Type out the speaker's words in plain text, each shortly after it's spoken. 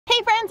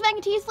Hey friends, Mac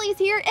and Cheese Fleece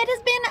here. It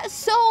has been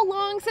so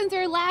long since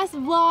our last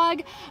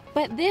vlog,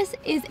 but this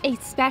is a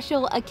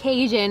special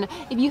occasion.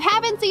 If you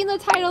haven't seen the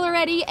title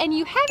already and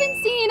you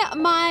haven't seen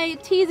my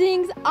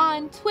teasings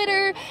on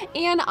Twitter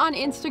and on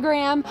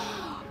Instagram,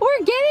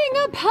 we're getting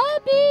a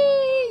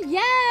puppy!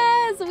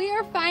 Yes, we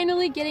are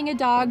finally getting a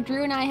dog.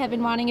 Drew and I have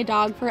been wanting a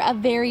dog for a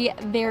very,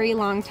 very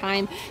long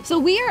time. So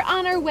we are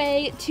on our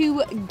way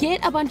to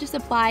get a bunch of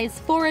supplies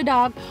for a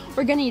dog.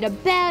 We're gonna need a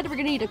bed, we're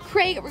gonna need a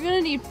crate, we're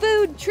gonna need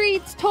food,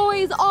 treats,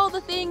 toys, all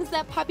the things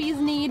that puppies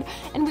need.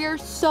 And we are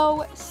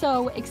so,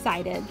 so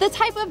excited. The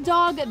type of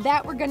dog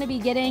that we're gonna be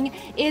getting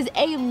is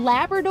a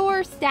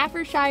Labrador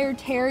Staffordshire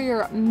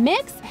Terrier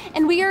mix,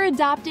 and we are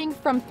adopting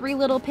from Three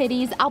Little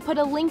Pitties. I'll put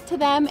a link to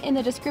them in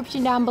the description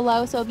down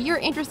below, so if you're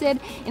interested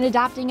in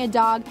adopting a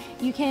dog,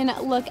 you can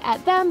look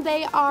at them.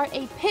 They are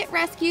a pit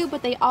rescue,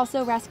 but they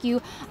also rescue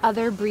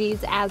other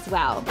breeds as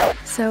well.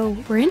 So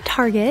we're in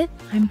Target.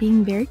 I'm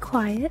being very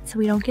quiet so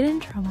we don't get in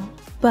trouble,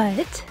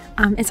 but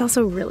it's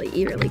also really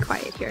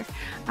quiet here.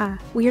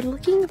 We are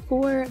looking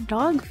for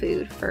dog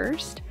food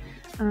first.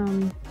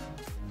 We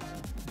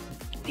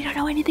don't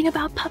know anything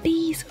about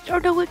puppies. We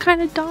don't know what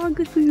kind of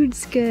dog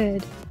food's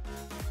good.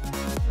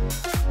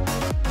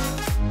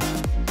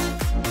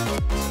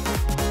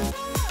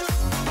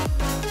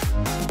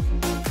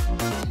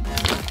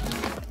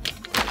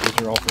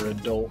 These are all for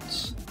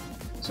adults.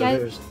 So yeah,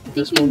 there's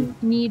this one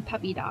need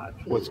puppy dog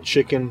food. with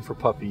chicken for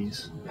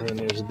puppies, and then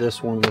there's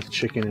this one with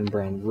chicken and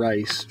brown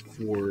rice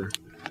for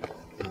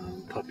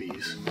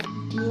puppies.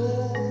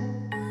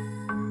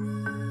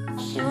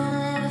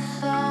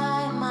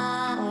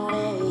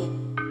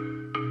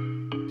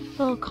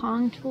 Little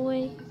Kong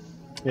toy.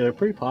 Yeah, they're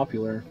pretty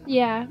popular.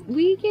 Yeah,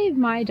 we gave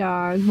my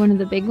dog one of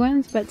the big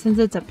ones, but since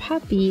it's a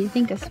puppy, I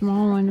think a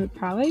small one would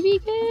probably be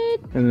good.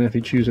 And then if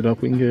you choose it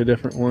up, we can get a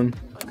different one.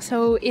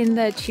 So in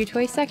the chew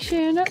toy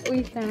section,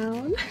 we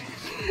found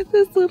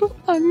this little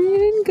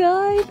onion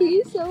guy.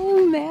 He's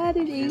so mad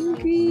and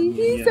angry.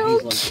 He's so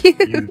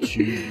cute. You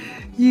chewed.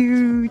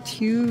 You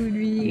chewed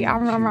me.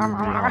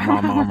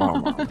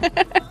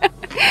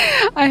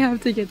 I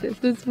have to get this.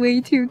 It's way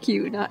too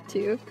cute not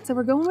to. So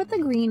we're going with the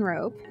green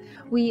rope.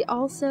 We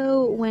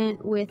also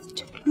went with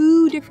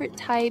two different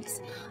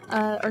types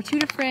or two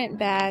different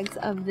bags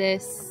of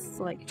this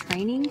like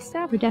training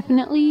stuff. We're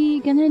definitely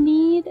gonna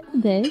need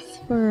this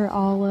for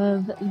all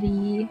of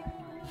the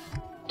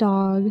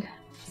dog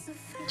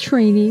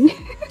training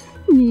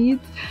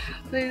needs.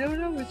 But I don't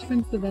know which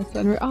one's the best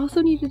one. We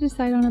also need to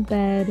decide on a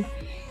bed,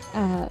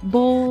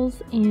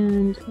 bowls,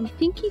 and I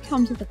think he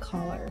comes with a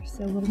collar,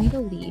 so we'll need a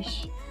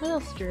leash. What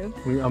else, Drew?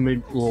 I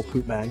made little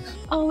poop bags.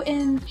 Oh,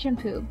 and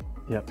shampoo.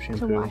 Yep,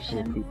 shampoo,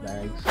 little poop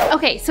bags.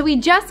 Okay, so we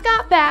just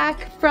got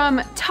back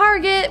from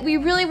Target. We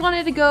really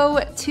wanted to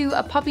go to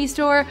a puppy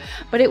store,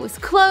 but it was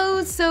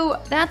closed, so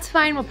that's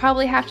fine. We'll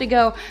probably have to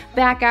go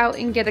back out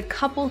and get a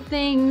couple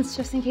things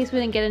just in case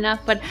we didn't get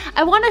enough. But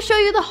I want to show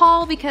you the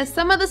haul because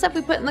some of the stuff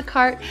we put in the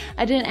cart,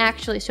 I didn't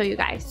actually show you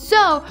guys.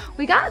 So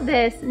we got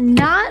this,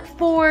 not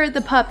for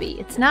the puppy.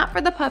 It's not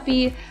for the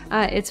puppy,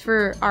 it's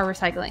for our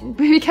recycling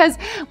because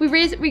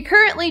we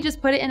currently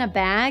just put it in a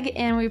bag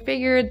and we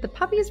figured the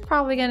puppy's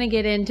probably gonna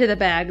get into the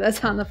bag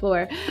that's on the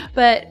floor.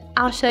 But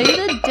I'll show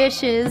you the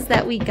dishes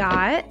that we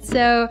got.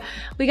 So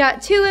we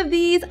got two of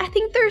these. I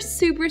think they're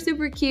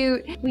super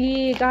cute.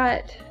 We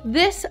got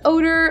this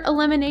odor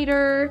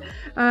eliminator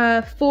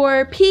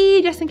for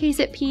pee, just in case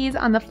it pees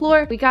on the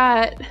floor. We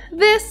got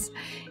this.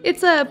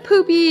 It's a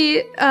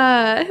poopy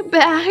bag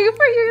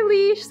for your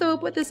leash, so we'll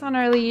put this on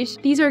our leash.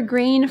 These are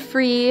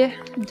grain-free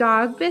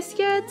dog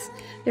biscuits.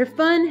 They're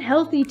fun,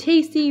 healthy,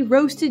 tasty,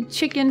 roasted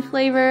chicken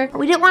flavor.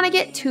 We didn't want to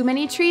get too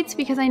many treats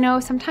because I know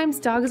sometimes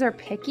dogs are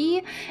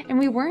picky and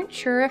we weren't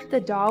sure if the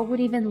dog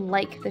would even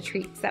like the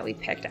treats that we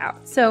picked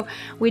out. So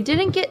we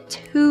didn't get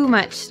too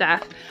much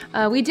stuff.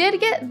 We did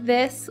get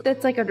this,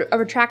 that's like a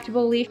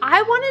retractable leash.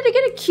 I wanted to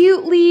get a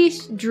cute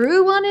leash.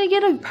 Drew wanted to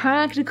get a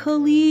practical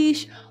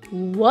leash.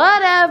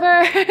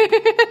 Whatever.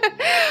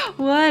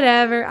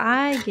 Whatever,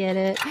 I get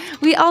it.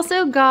 We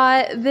also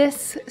got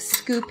this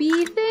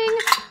scoopy thing.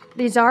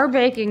 These are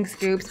baking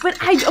scoops, but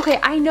I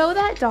know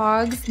that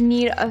dogs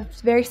need a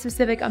very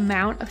specific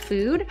amount of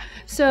food,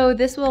 so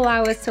this will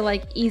allow us to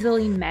like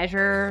easily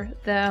measure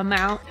the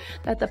amount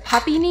that the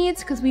puppy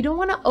needs because we don't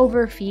want to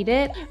overfeed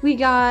it. We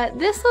got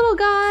this little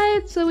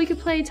guy so we could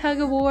play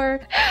tug of war.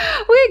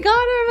 We got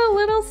her a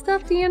little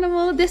stuffed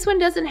animal. This one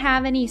doesn't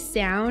have any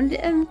sound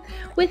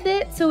with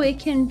it, so it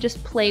can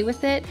just play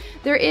with it.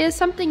 There is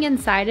something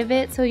inside of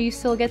it, so you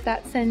still get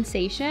that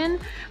sensation,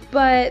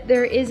 but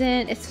there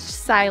isn't, it's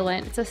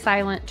silent. It's a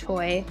silent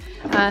toy,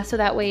 so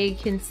that way you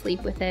can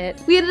sleep with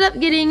it. We ended up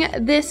getting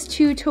this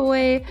chew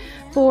toy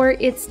for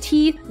its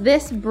teeth,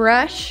 this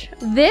brush,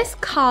 this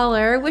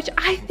collar, which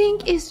I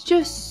think is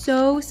just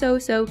so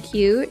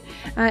cute.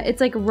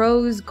 It's like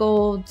rose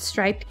gold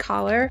striped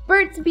collar.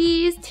 Burt's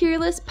Bees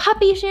Tearless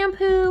Puppy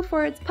Shampoo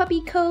for its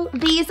puppy coat.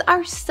 These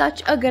are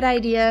such a good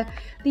idea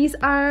These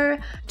are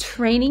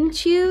training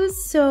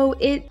chews, so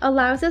it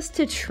allows us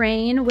to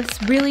train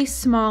with really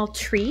small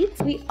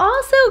treats. We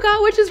also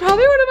got, which is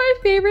probably one of my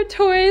favorite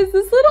toys,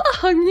 this little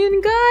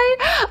onion guy.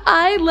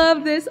 I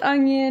love this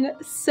onion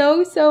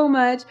so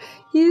much.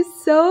 He's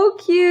so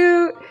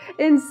cute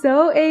and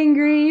so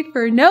angry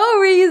for no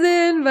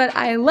reason, but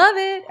I love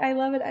it. I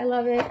love it. I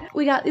love it.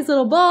 We got these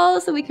little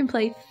balls so we can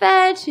play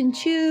fetch and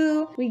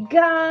chew. We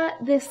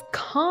got this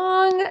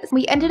Kong.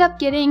 We ended up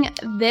getting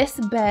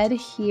this bed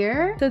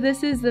here. So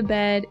this is the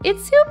bed.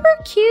 It's super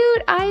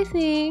cute, I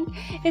think.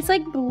 It's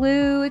like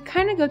blue. It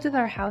kind of goes with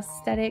our house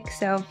aesthetic.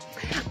 So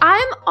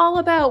I'm all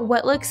about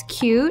what looks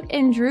cute,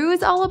 and Drew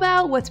is all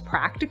about what's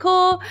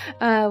practical,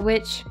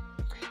 which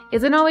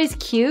isn't always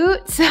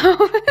cute,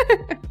 so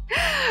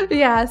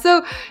yeah,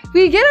 so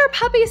we get our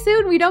puppy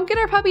soon. We don't get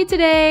our puppy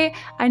today.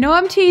 I know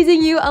I'm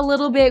teasing you a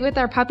little bit with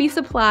our puppy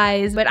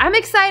supplies, but I'm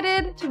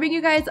excited to bring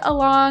you guys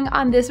along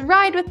on this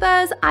ride with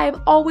us.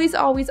 I've always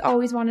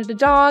wanted a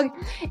dog,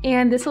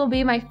 and this will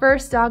be my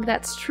first dog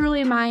that's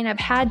truly mine. I've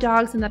had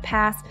dogs in the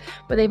past,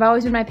 but they've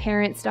always been my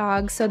parents'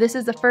 dogs, so this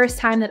is the first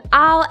time that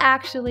I'll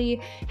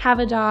actually have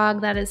a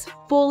dog that is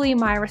fully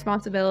my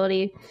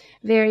responsibility.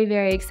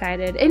 Very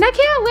excited, and I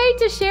can't wait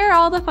to share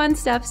all the fun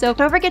stuff. So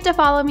don't forget to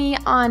follow me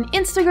on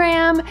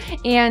Instagram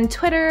and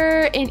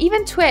Twitter and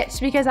even Twitch,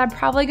 because I'm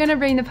probably gonna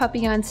bring the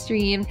puppy on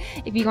stream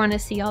if you want to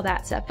see all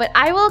that stuff. But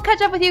I will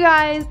catch up with you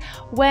guys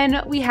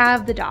when we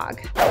have the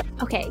dog.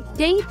 Okay,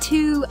 day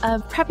 2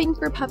 of prepping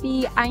for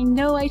puppy. I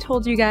know I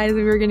told you guys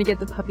we were gonna get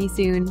the puppy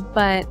soon,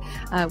 but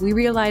we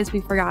realized we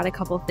forgot a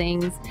couple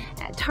things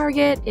at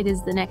Target. It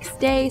is the next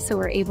day, so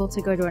we're able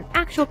to go to an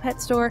actual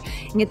pet store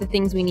and get the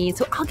things we need.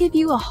 So I'll give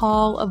you a haul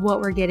of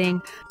what we're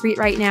getting.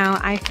 Right now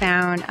I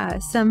found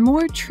some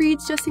more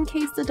treats just in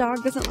case the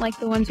dog doesn't like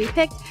the ones we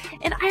picked,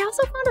 and I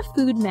also found a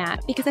food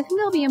mat because I think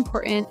that'll be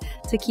important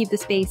to keep the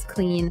space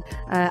clean.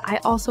 I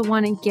also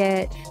want to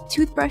get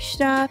toothbrush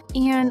stuff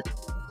and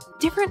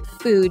different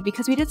food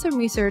because we did some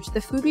research.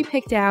 The food we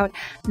picked out,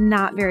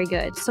 not very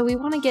good. So we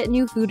want to get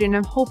new food, and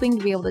I'm hoping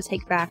to be able to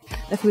take back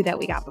the food that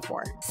we got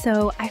before.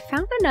 So I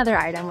found another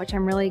item which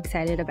I'm really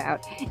excited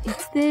about.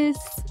 It's this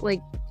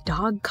like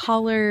dog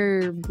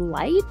collar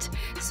light.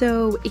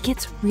 So it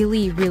gets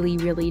really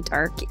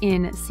dark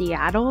in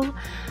Seattle.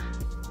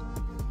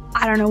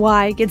 I don't know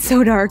why it gets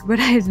so dark, but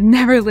I've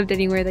never lived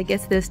anywhere that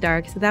gets this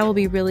dark, so that will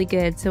be really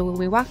good. So when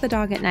we walk the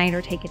dog at night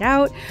or take it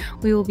out,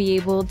 we will be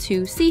able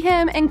to see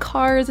him, and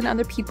cars and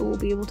other people will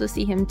be able to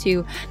see him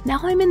too. Now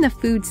I'm in the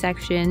food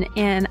section,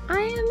 and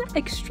I am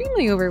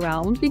extremely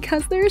overwhelmed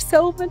because there's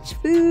so much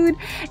food,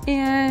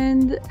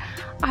 and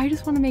I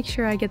just want to make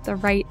sure I get the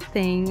right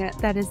thing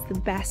that is the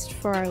best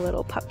for our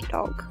little puppy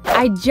dog.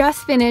 I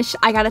just finished.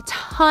 I got a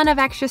ton of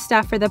extra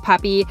stuff for the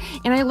puppy,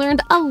 and I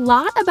learned a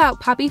lot about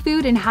puppy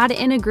food and how to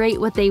integrate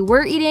what they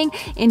were eating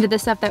into the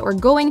stuff that we're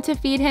going to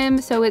feed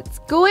him. So it's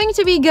going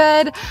to be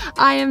good.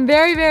 I am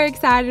very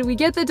excited. We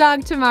get the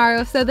dog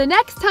tomorrow, so the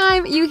next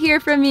time you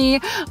hear from me,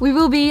 we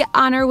will be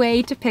on our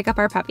way to pick up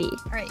our puppy.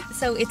 All right,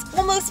 so it's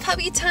almost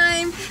puppy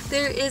time.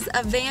 There is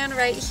a van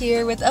right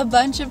here with a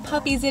bunch of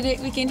puppies in it.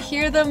 We can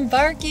hear them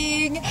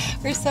barking.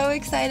 We're so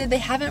excited. They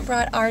haven't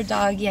brought our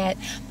dog yet,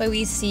 but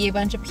we see a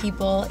bunch of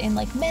people in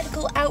like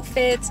medical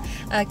outfits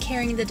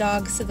carrying the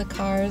dogs to the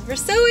cars. We're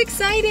so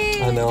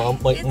excited. I know,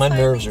 I'm like, my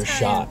nerves are time.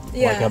 shot.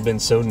 Yeah. Like, I've been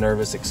so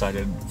nervous,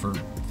 excited for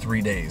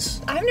 3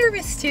 days. I'm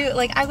nervous too.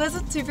 Like, I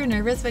wasn't super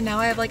nervous, but now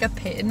I have like a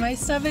pit in my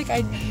stomach.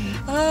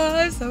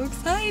 I'm so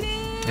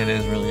excited. It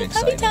is really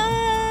exciting. Puppy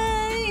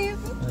time.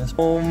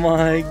 Oh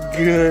my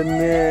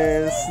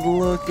goodness,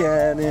 look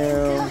at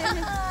him.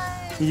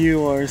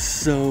 You are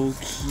so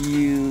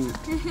cute.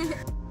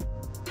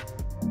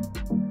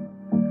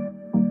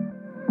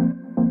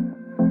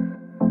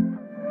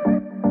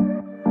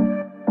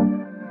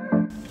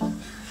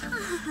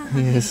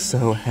 He is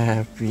so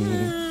happy.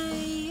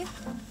 Hi.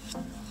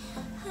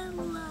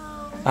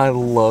 Hello. I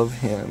love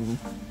him.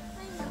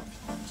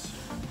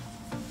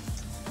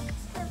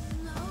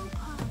 Hello,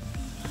 puppy.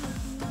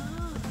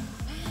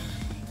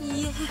 Hello.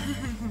 Yeah.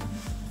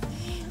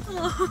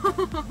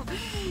 Oh,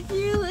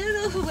 your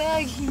little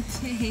waggy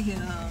tail.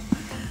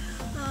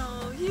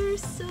 Oh, you're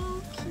so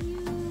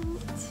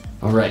cute.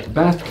 All right,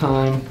 bath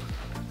time.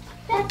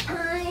 Bath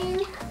time.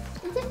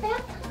 Is it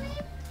bath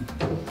time?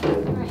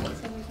 Alright,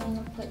 so we're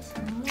going to put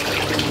some more.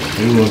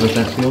 Ooh, but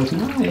that feels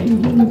nice.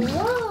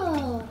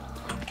 Whoa.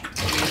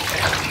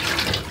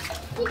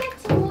 You got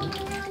some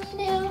water around you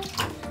now?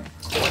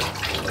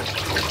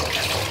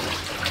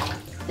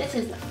 This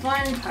is the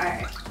fun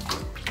part.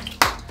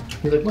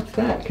 He's like, what's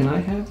that? Can I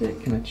have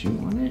it? Can I chew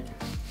on it?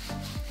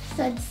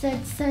 Suds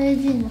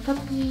in the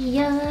puppy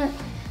up.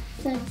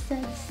 Suds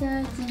in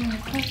the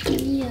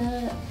puppy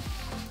up.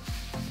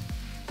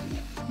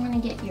 Want to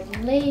get your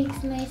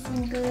legs nice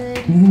and good.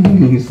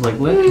 He's like,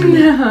 let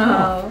me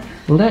out.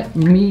 Let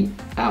me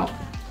out.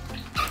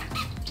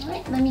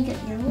 Alright, let me get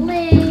your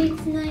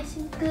legs nice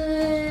and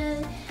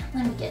good.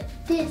 Let me get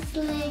this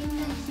leg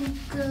nice and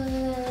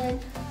good.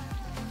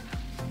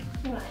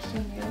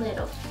 Washing your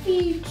little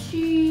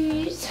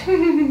features.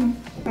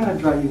 gotta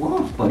dry you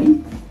off,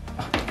 buddy.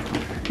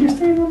 You're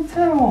staying on the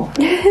towel.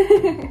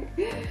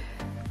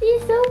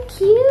 He's so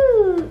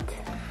cute.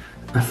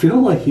 I feel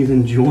like he's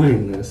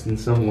enjoying this in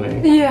some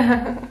way.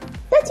 Yeah.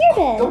 That's your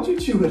bed. Don't you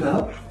chew it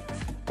up.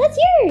 That's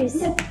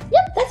yours.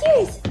 Yep, that's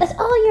yours. That's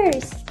all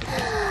yours.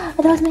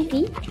 Are those my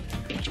feet?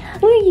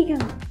 Where are you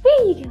going? Where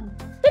are you going?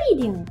 What are you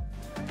doing?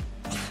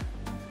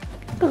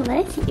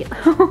 Bless you.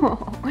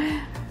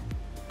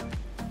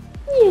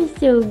 You're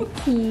so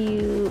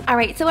cute. All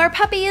right, so our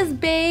puppy is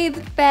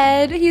bathed,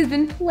 fed. He's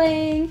been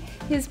playing.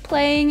 His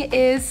playing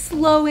is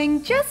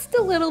slowing just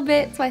a little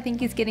bit, so I think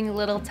he's getting a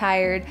little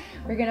tired.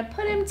 We're gonna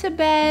put him to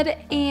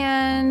bed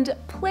and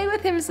play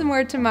with him some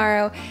more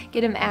tomorrow,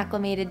 get him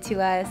acclimated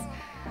to us.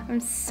 I'm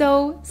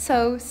so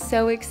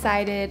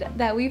excited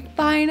that we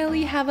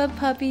finally have a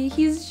puppy.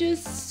 He's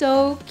just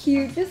so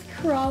cute, just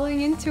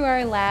crawling into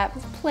our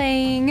laps,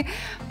 playing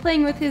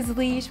with his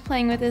leash,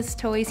 playing with his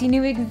toys. He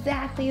knew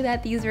exactly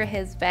that these were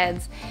his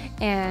beds,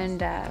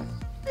 and it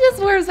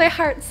just warms my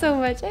heart so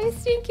much. I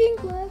stinking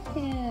love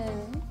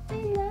him. I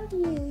love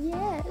you,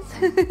 yes.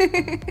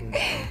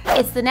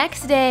 It's the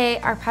next day.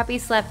 Our puppy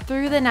slept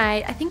through the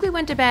night. I think we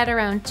went to bed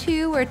around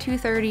 2 or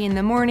 2:30 in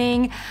the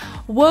morning.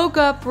 Woke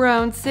up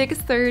around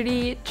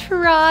 6:30,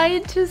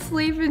 tried to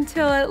sleep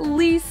until at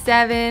least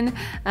 7,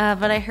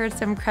 but I heard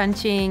some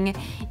crunching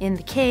in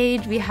the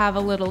cage. We have a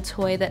little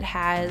toy that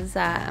has,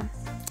 I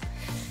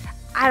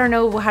don't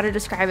know how to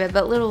describe it,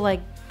 but little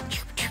like,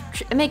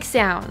 it makes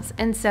sounds.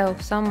 And so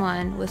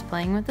someone was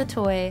playing with the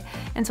toy,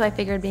 and so I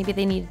figured maybe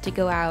they needed to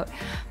go out.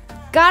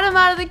 Got him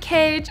out of the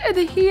cage, and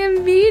then he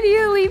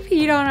immediately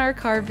peed on our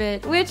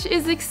carpet, which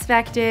is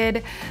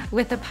expected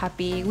with a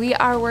puppy. We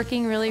are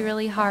working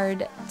really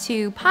hard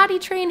to potty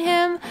train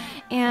him,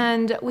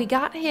 and we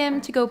got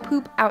him to go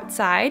poop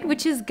outside,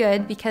 which is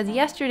good because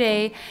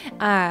yesterday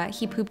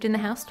he pooped in the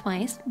house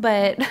twice,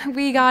 but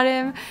we got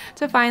him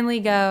to finally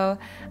go.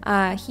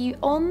 He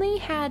only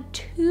had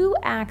 2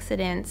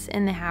 accidents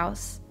in the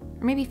house,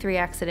 or maybe 3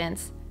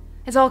 accidents.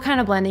 It's all kind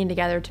of blending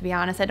together, to be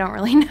honest. I don't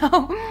really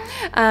know.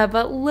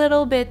 But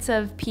little bits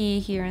of pee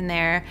here and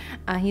there.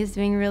 He's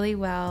doing really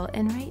well.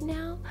 And right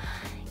now,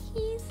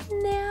 he's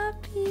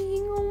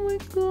napping. Oh my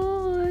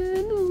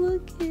God.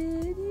 Look at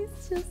it.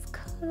 He's just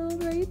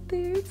cuddled right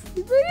there.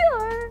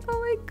 Sweetheart. Oh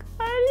my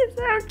God, he's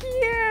so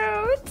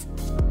cute.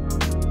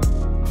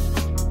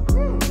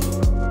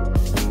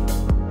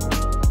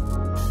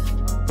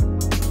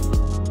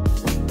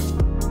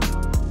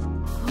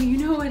 Oh, you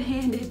know what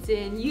hand it's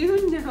in.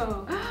 You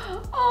know.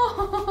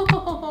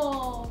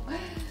 Oh,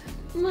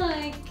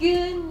 my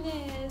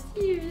goodness,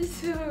 you're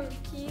so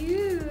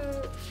cute.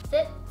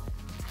 Sit.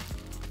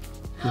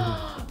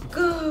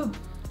 Good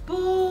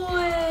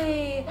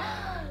boy.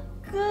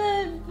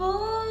 Good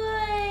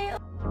boy.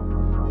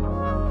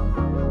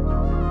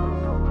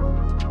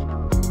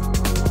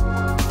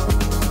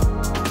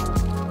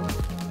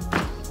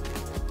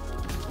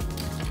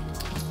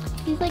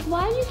 He's like,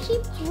 why do you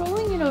keep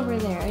throwing it over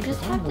there? I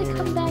just have to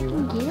come back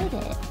and get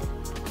it.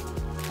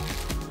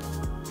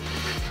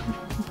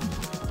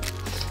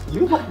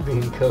 You like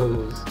being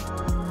cozy.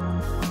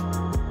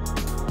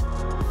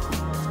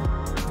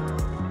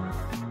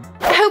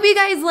 I hope you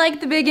guys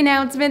liked the big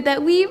announcement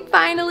that we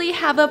finally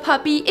have a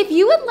puppy. If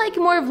you would like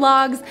more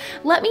vlogs,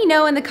 let me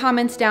know in the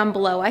comments down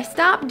below. I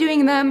stopped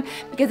doing them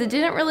because I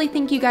didn't really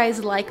think you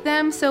guys liked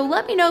them, so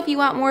let me know if you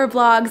want more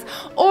vlogs,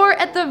 or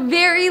at the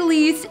very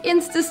least,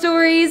 Insta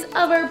stories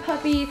of our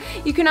puppy.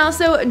 You can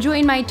also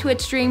join my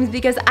Twitch streams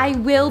because I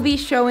will be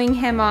showing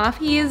him off.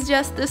 He is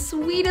just the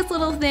sweetest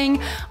little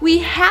thing. We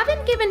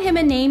haven't given him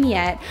a name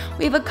yet.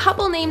 We have a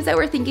couple names that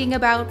we're thinking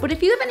about, but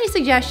if you have any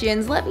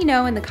suggestions, let me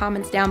know in the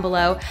comments down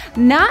below.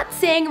 Not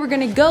saying we're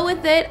gonna go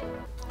with it,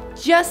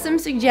 just some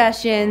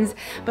suggestions,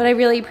 but I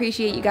really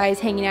appreciate you guys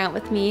hanging out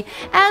with me.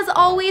 As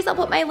always, I'll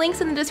put my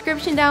links in the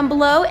description down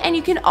below, and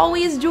you can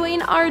always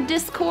join our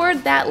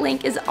Discord. That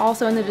link is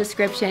also in the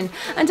description.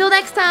 Until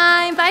next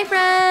time, bye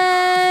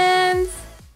friends!